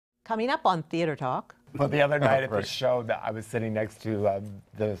Coming up on Theater Talk. Well, the other night at the show, that I was sitting next to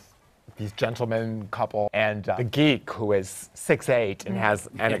these gentlemen couple, and the geek, who is 6'8" and has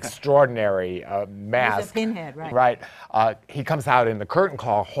an extraordinary mask. He's a pinhead, right? Right. He comes out in the curtain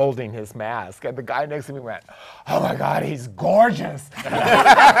call holding his mask, and the guy next to me went, "Oh my God, he's gorgeous."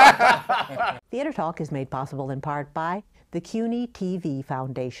 Theater Talk is made possible in part by the CUNY TV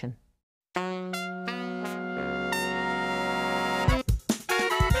Foundation.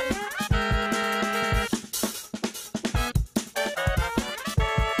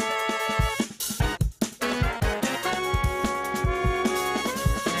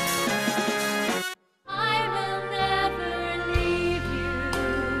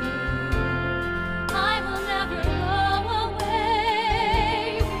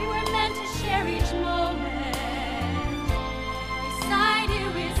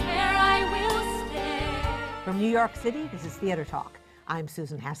 From New York City, this is Theater Talk. I'm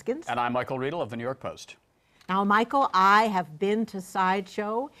Susan Haskins. And I'm Michael Riedel of the New York Post. Now, Michael, I have been to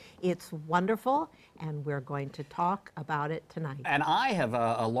Sideshow. It's wonderful, and we're going to talk about it tonight. And I have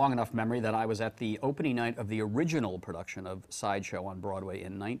a long enough memory that I was at the opening night of the original production of Sideshow on Broadway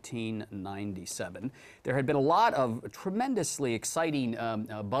in 1997. There had been a lot of tremendously exciting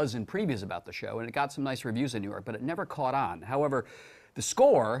buzz and previews about the show, and it got some nice reviews in New York, but it never caught on. However, the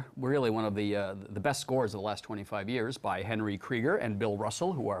score, really one of the best scores of the last 25 years, by Henry Krieger and Bill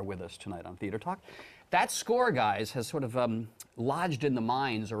Russell, who are with us tonight on Theater Talk. That score, guys, has sort of lodged in the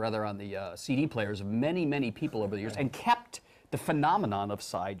minds, or rather on the CD players of many, many people over the years, and kept the phenomenon of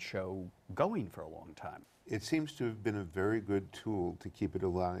Sideshow going for a long time. It seems to have been a very good tool to keep it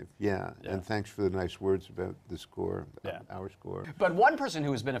alive. Yeah. And thanks for the nice words about the score, our score. But one person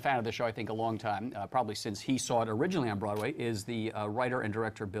who has been a fan of the show, I think, a long time, probably since he saw it originally on Broadway, is the writer and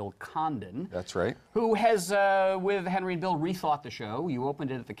director Bill Condon. That's right. Who has, with Henry and Bill, rethought the show. You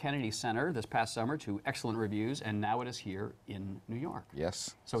opened it at the Kennedy Center this past summer to excellent reviews, and now it is here in New York.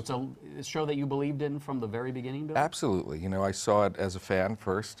 Yes. So it's a show that you believed in from the very beginning, Bill? Absolutely. You know, I saw it as a fan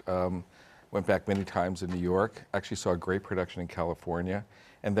first. Went back many times in New York, actually saw a great production in California,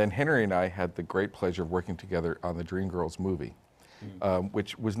 and then Henry and I had the great pleasure of working together on the Dreamgirls movie,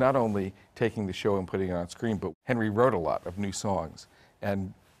 which was not only taking the show and putting it on screen, but Henry wrote a lot of new songs.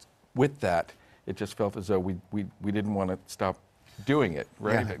 And with that, it just felt as though we didn't want to stop doing it,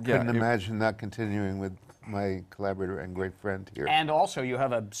 right? Yeah, I couldn't imagine not continuing with my collaborator and great friend here. And also, you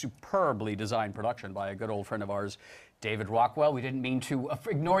have a superbly designed production by a good old friend of ours, David Rockwell. We didn't mean to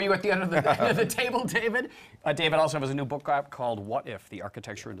ignore you at the end of the table, David. David also has a new book out called What If? The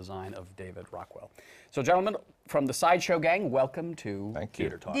Architecture and Design of David Rockwell. So, gentlemen, from the Sideshow gang, welcome to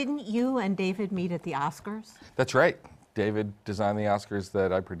Theater Talk. Didn't you and David meet at the Oscars? That's right. David designed the Oscars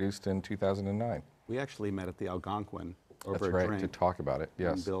that I produced in 2009. We actually met at the Algonquin over That's a right, drink. to talk about it,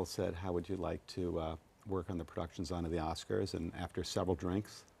 yes. And Bill said, how would you like to work on the production design of the Oscars? And after several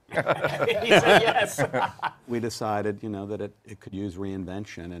drinks, he said yes. we decided, you know, that it could use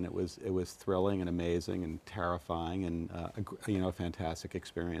reinvention, and it was thrilling and amazing and terrifying and a fantastic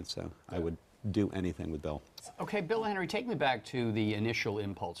experience. So I would do anything with Bill. Okay, Bill and Henry, take me back to the initial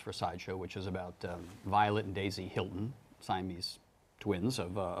impulse for Sideshow, which is about Violet and Daisy Hilton, Siamese twins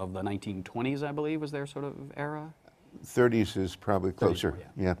of the 1920s, I believe, was their sort of era. 30s is probably closer. 30s,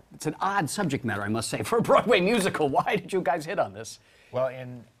 yeah. It's an odd subject matter, I must say, for a Broadway musical. Why did you guys hit on this? Well,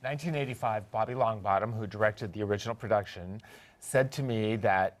 in 1985, Bobby Longbottom, who directed the original production, said to me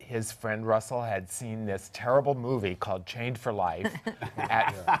that his friend Russell had seen this terrible movie called Chained for Life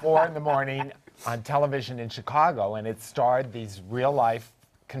at 4 in the morning on television in Chicago, and it starred these real-life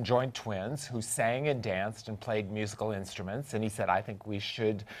conjoined twins who sang and danced and played musical instruments, and he said, I think we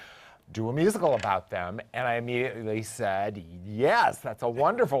should do a musical about them. And I immediately said, yes, that's a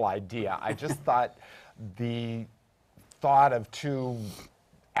wonderful idea. I just thought the thought of two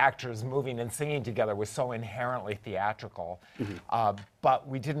actors moving and singing together was so inherently theatrical. But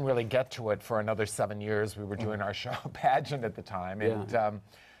we didn't really get to it for another 7 years. We were doing our show Pageant at the time.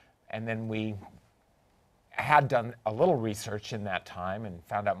 And then we had done a little research in that time and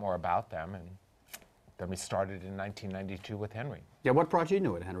found out more about them. And then we started in 1992 with Henry. Yeah, what brought you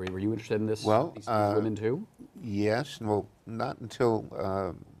into it, Henry? Were you interested in this, Well, these women too? Yes. Well, not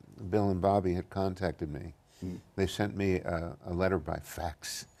until Bill and Bobby had contacted me. They sent me a letter by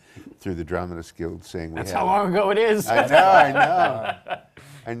fax through the Dramatists Guild saying That's how long ago it is. I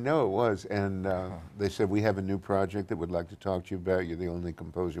know it was. And they said, we have a new project that we'd like to talk to you about. You're the only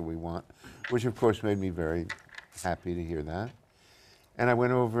composer we want, which of course made me very happy to hear that. And I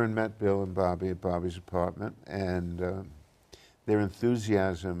went over and met Bill and Bobby at Bobby's apartment, and their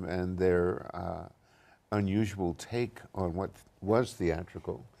enthusiasm and their unusual take on what was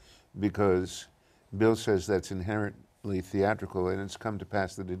theatrical because Bill says that's inherently theatrical, and it's come to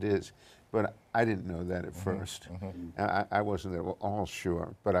pass that it is. But I didn't know that at first. I wasn't at all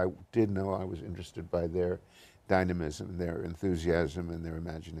sure, but I did know I was interested by their dynamism, their enthusiasm, and their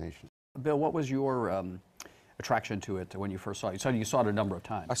imagination. Bill, what was your attraction to it when you first saw it? You said you saw it a number of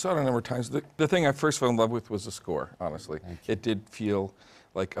times. I saw it a number of times. The thing I first fell in love with was the score, honestly. It did feel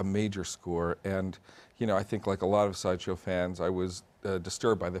like a major score, and you know, I think like a lot of Sideshow fans, I was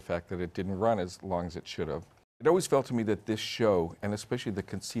disturbed by the fact that it didn't run as long as it should have. It always felt to me that this show, and especially the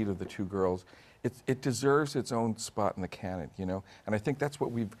conceit of the two girls, it deserves its own spot in the canon, you know. And I think that's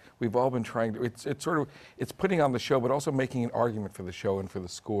what we've all been trying to. It's putting on the show, but also making an argument for the show and for the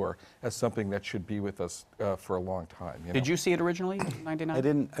score as something that should be with us for a long time. You know? Did you see it originally in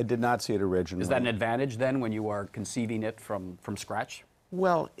 '99? I did not see it originally. Is that an advantage then when you are conceiving it from scratch?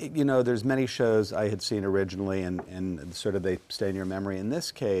 Well, you know, there's many shows I had seen originally, and sort of they stay in your memory. In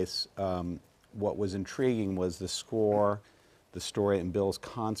this case, what was intriguing was the score, the story, and Bill's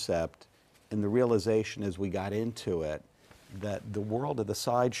concept, and the realization as we got into it that the world of the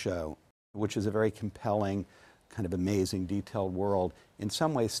Sideshow, which is a very compelling, kind of amazing, detailed world, in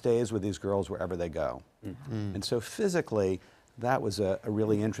some ways stays with these girls wherever they go. And so physically, that was a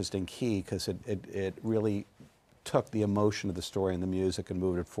really interesting key, because it really took the emotion of the story and the music and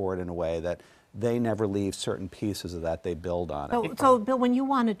moved it forward in a way that they never leave certain pieces of that, they build on it. So Bill, when you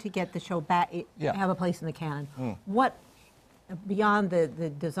wanted to get the show back, Yeah. have a place in the canon, what, beyond the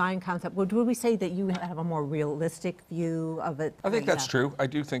design concept, would we say that you have a more realistic view of it? I think that's true. I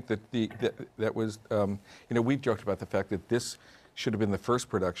do think that that was, you know, we've joked about the fact that this should have been the first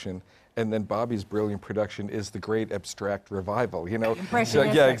production, and then Bobby's brilliant production is the great abstract revival, you know. So,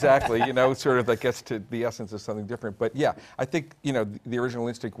 yeah, exactly. You know, sort of that gets to the essence of something different. But yeah, I think, you know, the original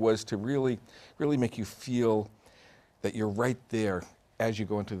instinct was to really make you feel that you're right there as you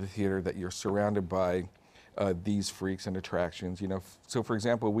go into the theater, that you're surrounded by these freaks and attractions, you know. So for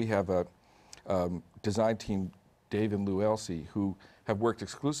example, we have a design team, Dave and Lou Elsey, who have worked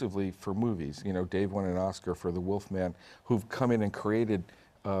exclusively for movies. You know, Dave won an Oscar for The Wolfman, who've come in and created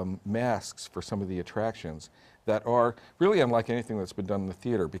masks for some of the attractions that are really unlike anything that's been done in the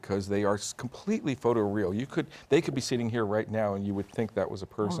theater, because they are completely photoreal. They could be sitting here right now and you would think that was a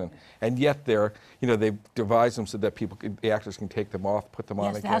person. And yet they're, you know, they've devised them so that the actors can take them off, put them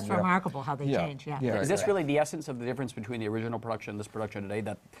on again. Yes, that's remarkable how they change, Is this really the essence of the difference between the original production and this production today,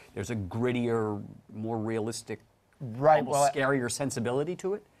 that there's a grittier, more realistic, almost scarier sensibility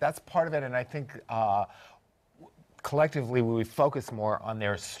to it? That's part of it, and I think collectively we focus more on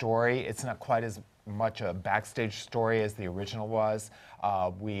their story. It's not quite as much a backstage story as the original was.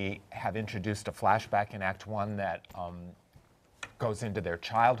 We have introduced a flashback in Act 1 that goes into their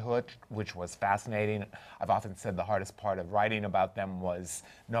childhood, which was fascinating. I've often said the hardest part of writing about them was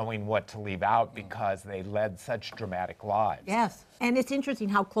knowing what to leave out, because they led such dramatic lives. Yes, and it's interesting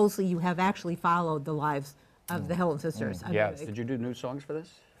how closely you have actually followed the lives of the Hilton sisters. Yes. Did you do new songs for this?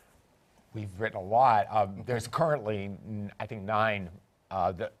 We've written a lot. There's currently, I think, 9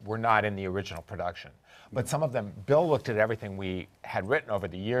 that were not in the original production. But some of them, Bill looked at everything we had written over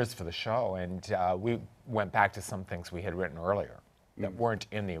the years for the show, and we went back to some things we had written earlier that weren't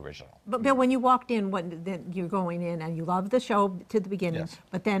in the original. But Bill, when you walked in, you're going in and you loved the show to the beginning, Yes.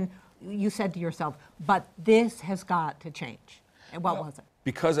 but then you said to yourself, but this has got to change. And what was it?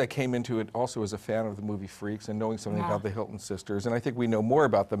 Because I came into it also as a fan of the movie Freaks and knowing something about the Hilton sisters, and I think we know more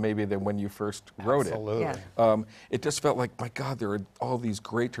about them maybe than when you first wrote it. Absolutely. Yeah. It just felt like, my God, there are all these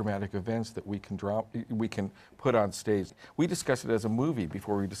great dramatic events that we can put on stage. We discussed it as a movie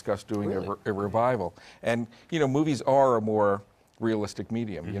before we discussed doing a revival, and you know, movies are a more realistic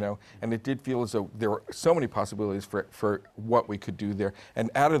medium, you know, and it did feel as though there were so many possibilities for what we could do there. And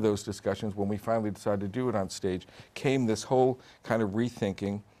out of those discussions, when we finally decided to do it on stage, came this whole kind of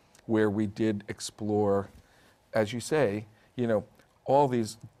rethinking where we did explore, as you say, you know, all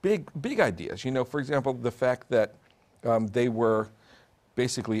these big ideas. You know, for example, the fact that they were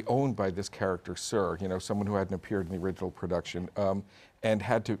basically owned by this character, Sir, you know, someone who hadn't appeared in the original production, and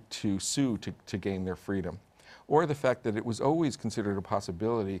had to sue to gain their freedom. Or the fact that it was always considered a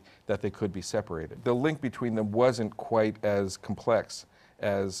possibility that they could be separated. The link between them wasn't quite as complex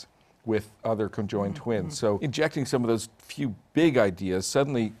as with other conjoined twins. So injecting some of those few big ideas,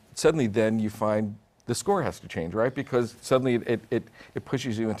 suddenly then you find the score has to change, right? Because suddenly it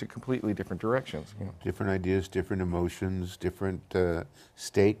pushes you into completely different directions. You know? Different ideas, different emotions, different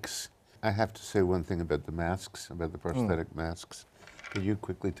stakes. I have to say one thing about the masks, about the prosthetic masks. Could you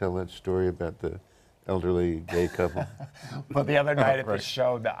quickly tell that story about the elderly gay couple? Well, the other night at the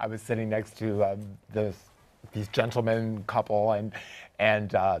show, that I was sitting next to these gentlemen couple,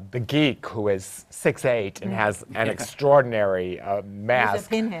 And the geek, who is 6'8" and has an extraordinary He's a mask,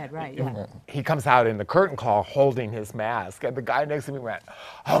 pinhead, right, yeah. he comes out in the curtain call holding his mask, and the guy next to me went,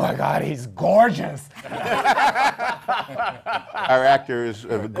 "Oh my God, he's gorgeous!" Our actor is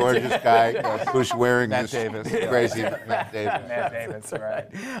a gorgeous guy who's wearing Matt this Davis. crazy Matt Davis. Matt Davis, right?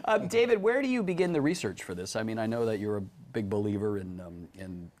 David, where do you begin the research for this? I mean, I know that you're a big believer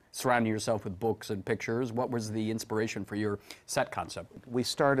in surrounding yourself with books and pictures. What was the inspiration for your set concept? We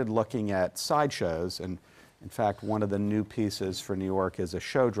started looking at sideshows, and in fact, one of the new pieces for New York is a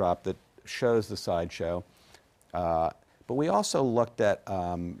show drop that shows the sideshow. But we also looked at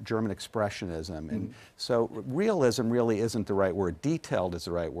German expressionism, and so realism really isn't the right word. Detailed is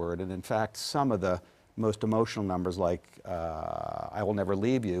the right word, and in fact, some of the most emotional numbers, like "I Will Never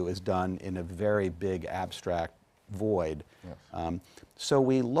Leave You," is done in a very big abstract void. Yes. So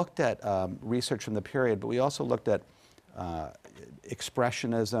we looked at research from the period, but we also looked at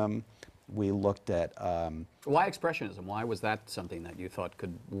expressionism. We looked at Why expressionism? Why was that something that you thought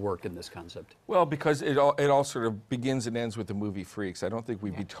could work in this concept? Well, because it all sort of begins and ends with the movie Freaks. I don't think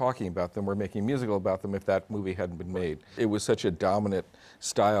we'd be talking about them or making a musical about them if that movie hadn't been made. It was such a dominant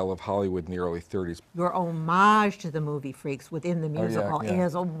style of Hollywood in the early 30s. Your homage to the movie Freaks within the musical yeah.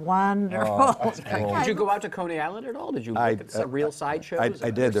 is a wonderful. Did you go out to Coney Island at all? Did you look at some real sideshows? I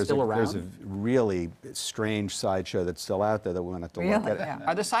did. They're still There's a around? really strange sideshow that's still out there that we wanted to look Really? at. Yeah.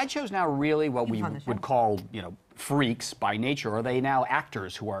 Are the sideshows now really what we on the show. would call, freaks by nature? Are they now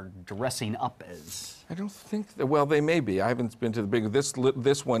actors who are dressing up as? I don't think that, well, they may be. I haven't been to the big,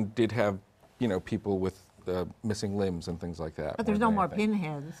 this one did have, people with missing limbs and things like that. But there's no more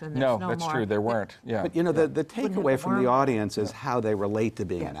pinheads, and there's No, no that's more. true, there weren't, yeah. But the takeaway from the audience is how they relate to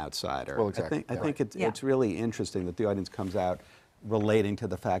being Yes. an outsider. Well, exactly, I think Yeah. it's really interesting that the audience comes out relating to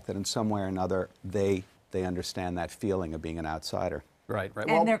the fact that in some way or another they understand that feeling of being an outsider. Right.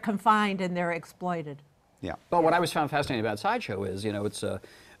 And they're confined and they're exploited. Yeah. Well, what I was found fascinating about Sideshow is, it's a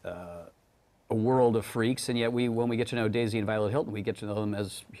world of freaks, and yet when we get to know Daisy and Violet Hilton, we get to know them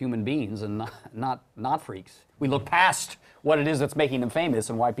as human beings and not freaks. We look past what it is that's making them famous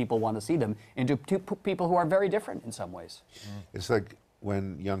and why people want to see them into two people who are very different in some ways. It's like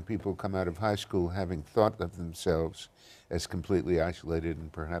when young people come out of high school having thought of themselves as completely isolated and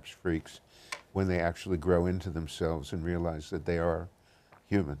perhaps freaks, when they actually grow into themselves and realize that they are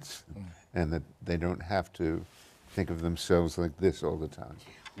humans and that they don't have to think of themselves like this all the time.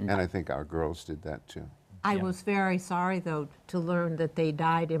 And I think our girls did that too. I was very sorry, though, to learn that they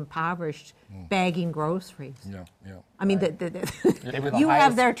died impoverished, bagging groceries. Yeah, yeah. I mean, were the you have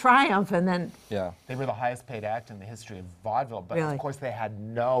highest- their triumph, and then Yeah. They were the highest paid act in the history of vaudeville, but Really? of course they had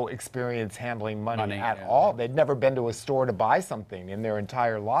no experience handling money at yeah. all. They'd never been to a store to buy something in their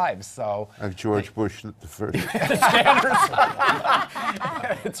entire lives, so. Like George Bush the first.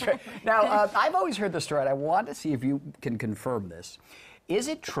 That's right. Now, I've always heard the story, and I want to see if you can confirm this. Is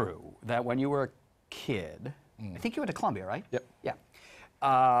it true that when you were a kid, I think you went to Columbia, right? Yep.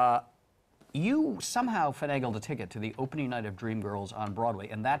 Yeah. You somehow finagled a ticket to the opening night of Dreamgirls on Broadway,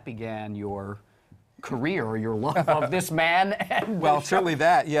 and that began your career or your love of this man. And Well, certainly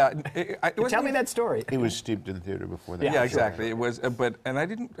that, yeah. tell me that story. He was steeped in theater before that. Yeah, exactly. It was, and I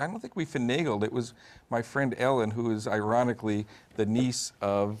don't think we finagled. It was my friend Ellen, who is ironically the niece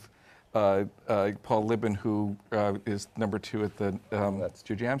of Paul Libben, who is number 2 at the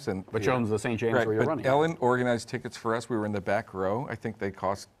Stu Jamson. Which owns the St. James Right, where you're but running. Ellen organized tickets for us. We were in the back row. I think they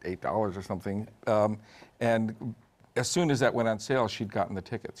cost $8 or something. And as soon as that went on sale, she'd gotten the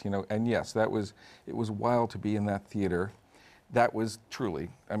tickets, And yes, it was wild to be in that theater. That was truly,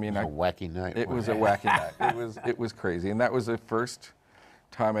 I mean, It was a wacky night. it was a wacky night. It was crazy, and that was the first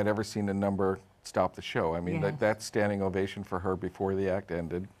time I'd ever seen a number stop the show. I mean, Yeah. that standing ovation for her before the act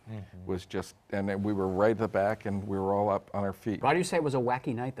ended was just, and then we were right at the back, and we were all up on our feet. Why do you say it was a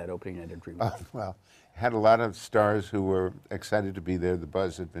wacky night, that opening night of Dreamgirls? Well, had a lot of stars who were excited to be there. The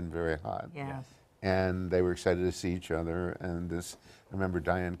buzz had been very hot. yes. And they were excited to see each other. And I remember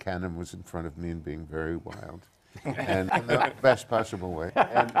Diane Cannon was in front of me and being very wild. And in the best possible way.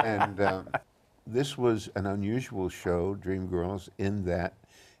 And this was an unusual show, Dreamgirls, in that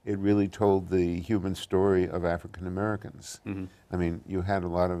it really told the human story of African Americans. I mean, you had a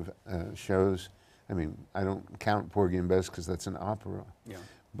lot of shows. I mean, I don't count Porgy and Bess because that's an opera. Yeah.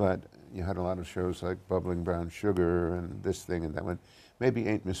 But you had a lot of shows like Bubbling Brown Sugar and this thing and that one. Maybe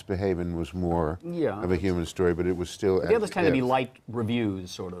Ain't Misbehavin' was more of a human story, but it was still. The others tend to be if. light reviews,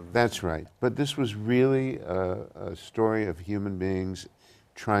 sort of. That's right. But this was really a story of human beings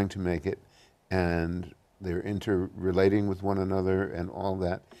trying to make it, and they're interrelating with one another and all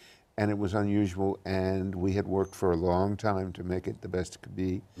that. and it was unusual, and we had worked for a long time to make it the best it could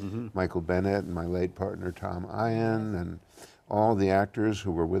be. Michael Bennett and my late partner Tom Ian and all the actors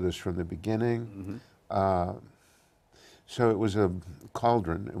who were with us from the beginning. So it was a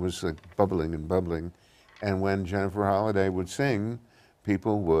cauldron. It was like bubbling and bubbling. And when Jennifer Holliday would sing,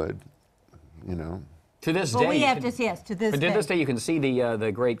 people would, you know. To this Well, day, we you have can- to, yes, to this but day. to this day, you can see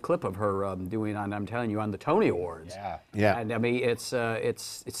the great clip of her doing on I'm telling you on the Tony Awards. Yeah. Yeah. And I mean, still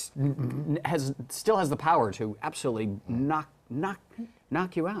has the power to absolutely knock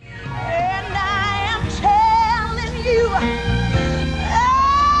you out. And I am telling you, I'm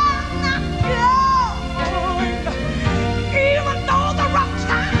not going. Even though the rough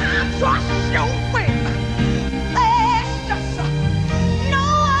times are showing, there's just no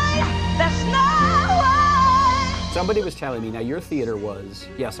way, there's no way. Somebody was telling me, now your theater was,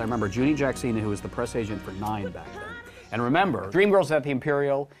 yes, I remember Judy Jacksina, who was the press agent for Nine back then. And remember, Dreamgirls was at the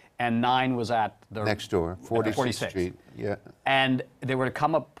Imperial, and Nine was at the... Next door, 46th 46th. Street. Yeah. And there would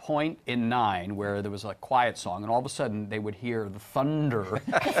come a point in Nine where there was a quiet song, and all of a sudden they would hear the thunder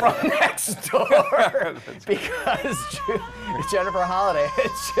from next door because Jennifer Holliday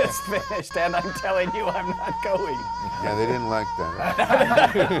had just finished, and I'm telling you, I'm not going. Yeah, they didn't like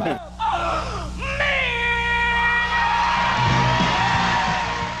that.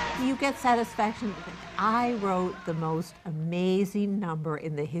 You get satisfaction. I wrote the most amazing number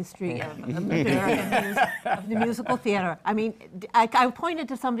in the history of the musical theater. I mean, I pointed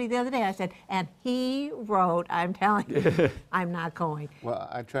to somebody the other day. I said, and he wrote, I'm telling you, I'm not going. Well,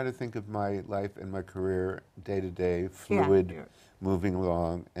 I try to think of my life and my career day to day, fluid, Yeah. moving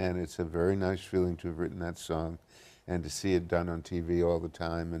along, and it's a very nice feeling to have written that song and to see it done on TV all the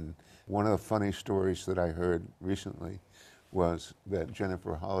time. And one of the funny stories that I heard recently was that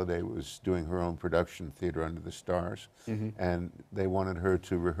Jennifer Holliday was doing her own production, Theater Under the Stars, and they wanted her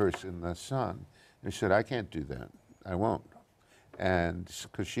to rehearse in the sun. And she said, I can't do that. I won't. And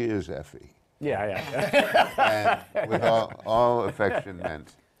because she is Effie. Yeah. And with all affection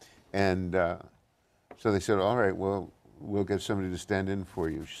meant. And so they said, all right, well, we'll get somebody to stand in for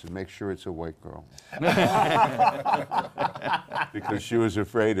you. She said, make sure it's a white girl. Because she was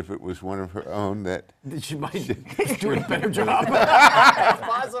afraid if it was one of her own that... She might do a better job. It's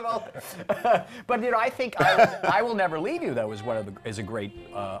possible. But you know, I think I Will Never Leave You, though, is a great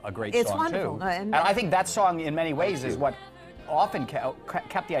It's song wonderful. too. And- And I think that song, in many ways, is what often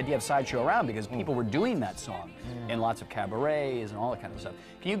kept the idea of Sideshow around, because people were doing that song in lots of cabarets and all that kind of stuff.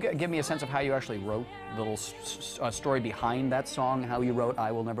 Can you give me a sense of how you actually wrote the little story behind that song, how you wrote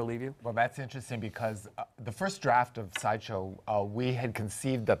I Will Never Leave You? Well, that's interesting because the first draft of Sideshow, we had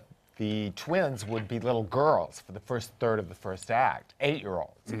conceived that the twins would be little girls for the first third of the first act,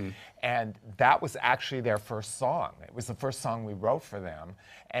 8-year-olds. And that was actually their first song. It was the first song we wrote for them.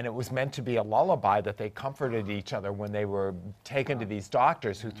 And it was meant to be a lullaby that they comforted each other when they were taken to these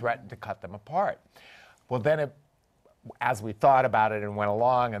doctors who threatened to cut them apart. Well, then as we thought about it and went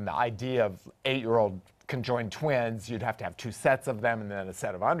along, and the idea of 8-year-old conjoined twins, you'd have to have 2 sets of them, and then a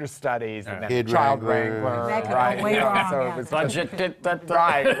set of understudies, and then a Kid child wrangler. wrangler. That could go way wrong, So yeah. it was Budget.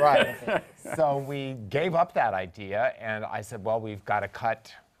 right. So we gave up that idea, and I said, well, we've got to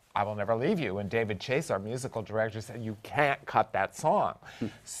cut I Will Never Leave You. And David Chase, our musical director, said, you can't cut that song.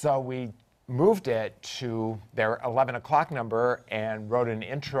 So we moved it to their 11 o'clock number and wrote an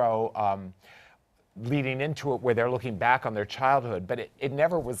intro leading into it where they're looking back on their childhood. But it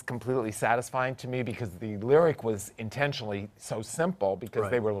never was completely satisfying to me because the lyric was intentionally so simple because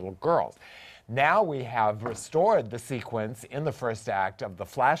they were little girls. Now we have restored the sequence in the first act of the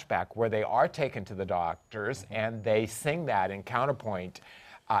flashback where they are taken to the doctors and they sing that in counterpoint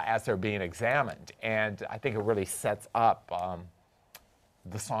as they're being examined. And I think it really sets up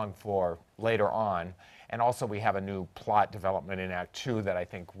the song for later on. And also we have a new plot development in Act 2 that I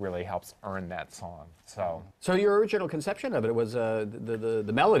think really helps earn that song. So your original conception of it was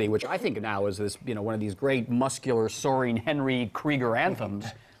the melody, which I think now is this, you know, one of these great muscular, soaring Henry Krieger anthems,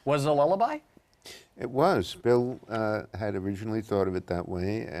 was a lullaby? It was. Bill had originally thought of it that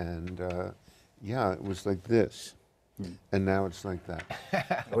way, and yeah, it was like this. And now it's like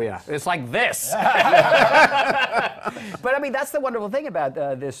that. Oh yeah, it's like this. But I mean, that's the wonderful thing about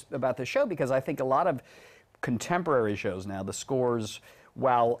this show, because I think a lot of contemporary shows now, the scores,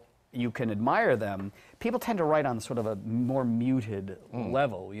 while you can admire them, people tend to write on sort of a more muted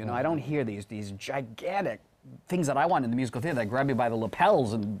level. You know, I don't hear these gigantic things that I want in the musical theater that grab you by the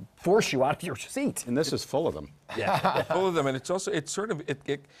lapels and force you out of your seat. And this is full of them. Yeah. Full of them, and it's also, it's sort of,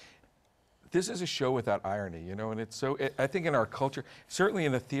 this is a show without irony, you know, and it's so, I think in our culture, certainly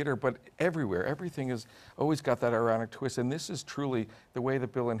in the theater, but everywhere, everything has always got that ironic twist, and this is truly the way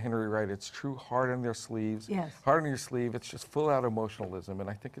that Bill and Henry write. It's true, heart on their sleeves, Yes. heart on your sleeve. It's just full out emotionalism, and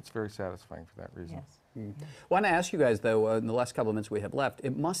I think it's very satisfying for that reason. Yes. I want to ask you guys, though, in the last couple of minutes we have left,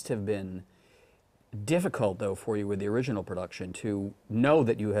 it must have been difficult, though, for you with the original production to know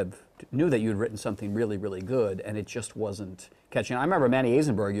that you knew that you had written something really, really good, and it just wasn't catching. I remember Manny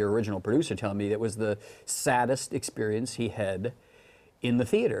Eisenberg, your original producer, telling me it was the saddest experience he had in the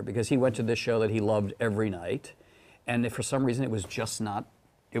theater, because he went to this show that he loved every night, and for some reason it was just not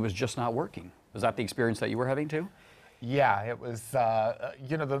working. Was that the experience that you were having too? Yeah, it was,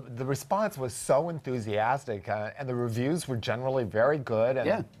 you know, the response was so enthusiastic, and the reviews were generally very good,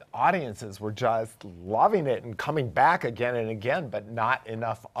 and audiences were just loving it and coming back again and again, but not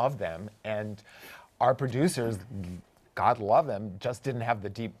enough of them. And our producers, God love them, just didn't have the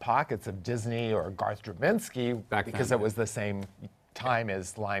deep pockets of Disney or Garth Drabinsky because it was the same time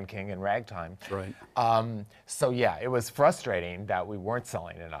as Lion King and Ragtime. Right. So yeah, it was frustrating that we weren't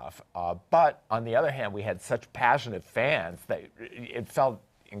selling enough. But on the other hand, we had such passionate fans that it felt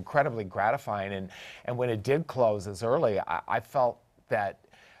incredibly gratifying. And when it did close as early, I felt that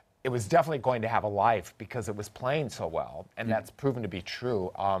it was definitely going to have a life because it was playing so well, and that's proven to be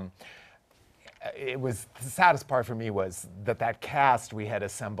true. It was, the saddest part for me was that cast we had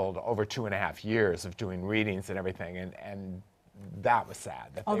assembled over 2.5 years of doing readings and everything, and that was sad.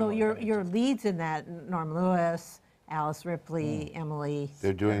 That Although your leads in that, Norm Lewis, Alice Ripley, Emily.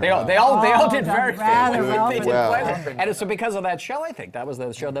 They're doing They all did done very rather well. they did Well. well. And it's because of that show, I think. That was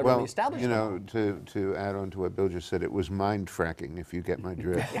the show that really established you them. know, to add on to what Bill just said, it was mind fracking, if you get my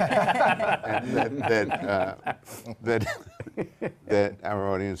drift. And that our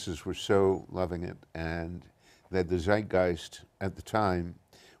audiences were so loving it, and that the zeitgeist at the time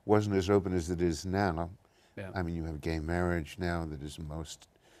wasn't as open as it is now. Yeah. I mean, you have gay marriage now that is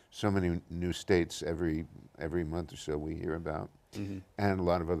so many new states every month or so we hear about, and a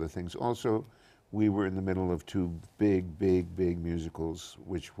lot of other things. Also, we were in the middle of two big musicals,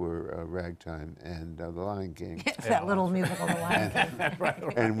 which were Ragtime and The Lion King. That little musical, The Lion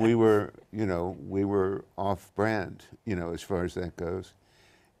King. And we were, you know, off-brand, you know, as far as that goes.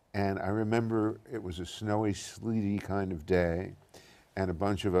 And I remember it was a snowy, sleety kind of day, and a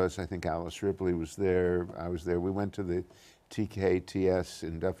bunch of us, I think Alice Ripley was there, I was there, we went to the TKTS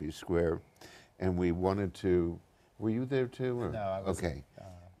in Duffy Square, and we wanted to, were you there too? Or? No, I wasn't. Okay.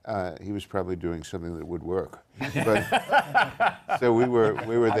 He was probably doing something that would work. But, so we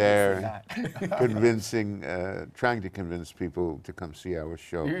were there convincing, trying to convince people to come see our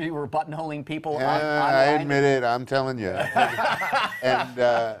show. You were buttonholing people I online? admit it, I'm telling you. And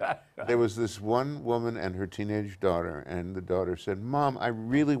there was this one woman and her teenage daughter, and the daughter said, "Mom, I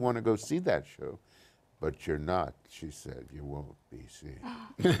really want to go see that show." "But you're not," she said. "You won't be seeing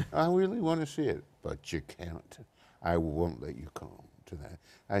it." "I really want to see it." "But you can't. I won't let you come to that."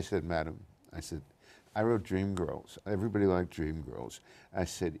 I said, "Madam," I said, "I wrote Dreamgirls. Everybody liked Dreamgirls." I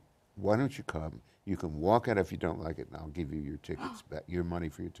said, "Why don't you come? You can walk out if you don't like it, and I'll give you your tickets back, your money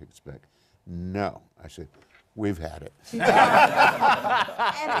for your tickets back." "No." I said, "We've had it." And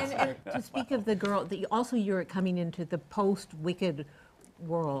to speak of the girl, also you're coming into the post-Wicked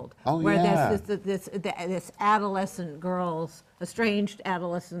world, Oh, where yeah. there's this adolescent girls, estranged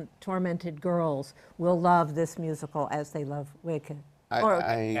adolescent tormented girls will love this musical as they love Wicked.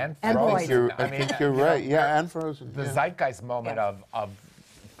 And I Frozen. think you're, I I mean, think you're you know, right. Yeah, and Frozen. The yeah. zeitgeist moment Yes. of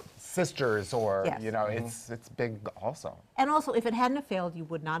sisters, or Yes. you know, it's big also. And also, if it hadn't have failed, you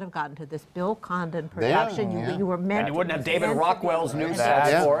would not have gotten to this Bill Condon production. yeah. You were meant And you wouldn't have David meant to be- Rockwell's new That's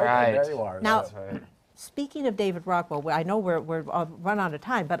sets for it. right. And there you are. Now, That's right. speaking of David Rockwell, I know we're run out of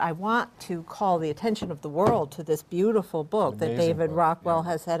time, but I want to call the attention of the world to this beautiful book that Amazing David book, Rockwell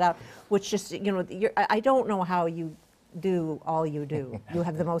has set out, which just, you know, I don't know how you do all you do. You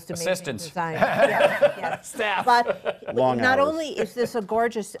have the most amazing Assistants. design. Yes. Staff. But Long not hours. only is this a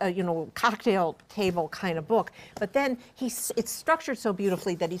gorgeous, you know, cocktail table kind of book, but then it's structured so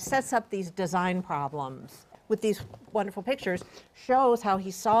beautifully that he sets up these design problems with these wonderful pictures, shows how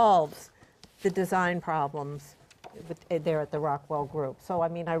he solves the design problems there at the Rockwell Group. So, I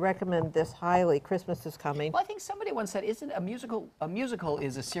mean, I recommend this highly. Christmas is coming. Well, I think somebody once said, "Isn't a musical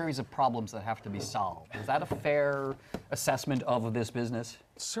is a series of problems that have to be solved?" Is that a fair assessment of this business?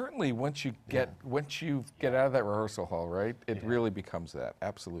 Certainly, once you get out of that rehearsal hall, right, it really becomes that.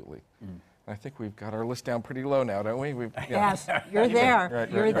 Absolutely. I think we've got our list down pretty low now, don't we? Yes, you're there.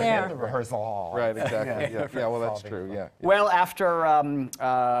 Right, You're right, right. there. In the rehearsal hall. Right, exactly. Yeah, well, that's true. Yeah. Well, after,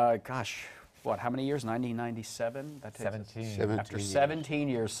 what, how many years? 1997? That takes us- 17. After 17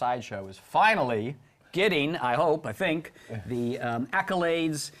 years, Sideshow is finally getting, I hope, I think, the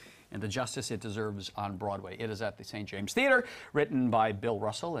accolades and the justice it deserves on Broadway. It is at the St. James Theater, written by Bill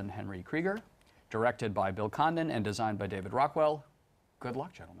Russell and Henry Krieger, directed by Bill Condon, and designed by David Rockwell. Good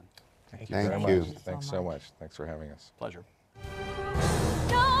luck, gentlemen. Thank you Thank very you. much. Thanks so much. Thanks for having us. Pleasure.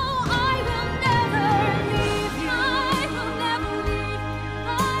 No, I will never leave you. I will never leave. I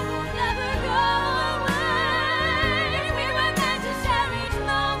will never go away. We were meant to share each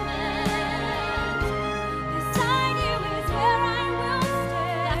moment. Beside you is where I will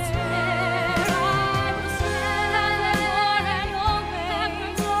stay. That's where I will stay.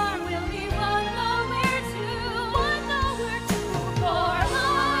 And more will be one nowhere to. One nowhere to. For I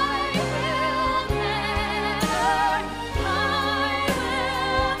will never.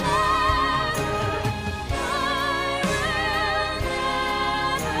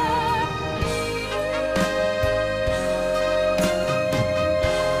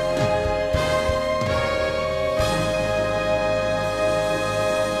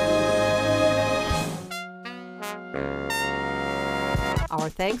 Our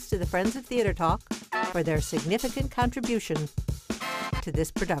thanks to the Friends of Theater Talk for their significant contribution to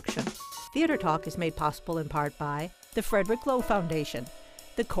this production. Theater Talk is made possible in part by the Frederick Lowe Foundation,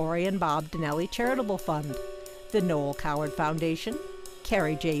 the Corey and Bob Dinelli Charitable Fund, the Noel Coward Foundation,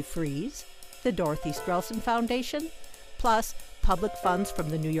 Carrie J. Fries, the Dorothy Strelson Foundation, plus public funds from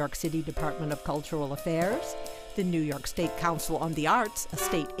the New York City Department of Cultural Affairs, the New York State Council on the Arts, a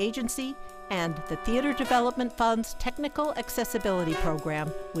state agency, and the Theater Development Fund's Technical Accessibility Program,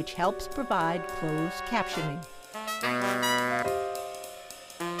 which helps provide closed captioning.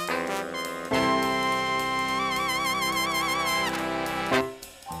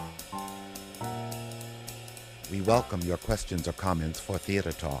 We welcome your questions or comments for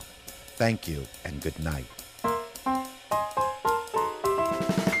Theater Talk. Thank you and good night.